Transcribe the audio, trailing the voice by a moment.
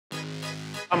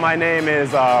My name is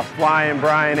Flying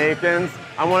Brian Akins.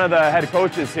 I'm one of the head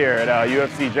coaches here at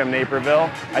UFC Gym Naperville.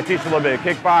 I teach a little bit of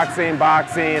kickboxing,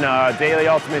 boxing, daily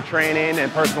ultimate training, and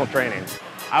personal training.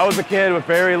 I was a kid with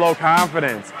very low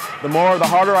confidence. The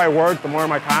harder I worked, the more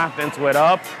my confidence went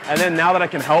up. And then now that I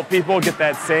can help people get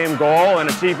that same goal and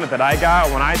achievement that I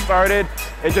got when I started,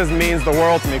 it just means the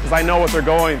world to me because I know what they're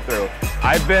going through.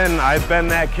 I've been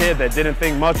that kid that didn't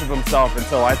think much of himself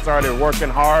until I started working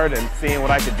hard and seeing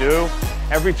what I could do.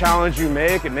 Every challenge you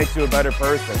make, it makes you a better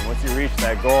person. Once you reach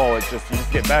that goal, you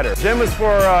just get better. Gym is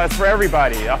for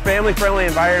everybody, a family-friendly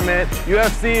environment.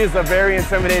 UFC is a very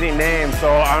intimidating name, so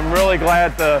I'm really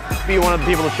glad to be one of the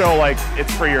people to show like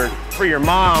it's for your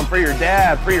mom, for your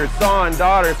dad, for your son,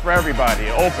 daughter, it's for everybody,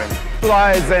 open.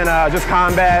 Specialize in just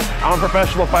combat. I'm a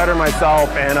professional fighter myself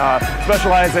and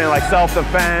specialize in like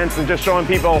self-defense and just showing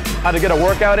people how to get a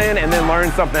workout in and then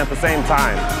learn something at the same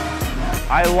time.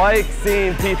 I like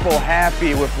seeing people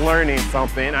happy with learning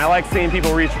something. I like seeing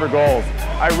people reach for goals.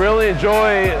 I really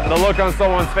enjoy the look on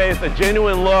someone's face, a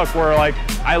genuine look where like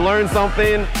I learned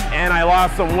something and I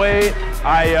lost some weight.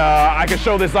 I can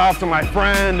show this off to my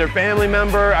friend or family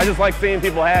member. I just like seeing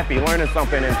people happy, learning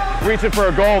something and reaching for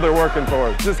a goal they're working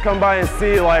towards. Just come by and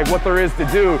see like what there is to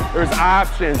do. There's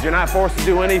options. You're not forced to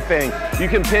do anything. You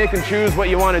can pick and choose what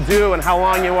you want to do and how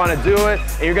long you want to do it,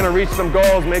 and you're going to reach some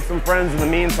goals, make some friends in the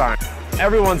meantime.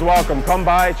 Everyone's welcome. Come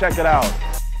by, check it out.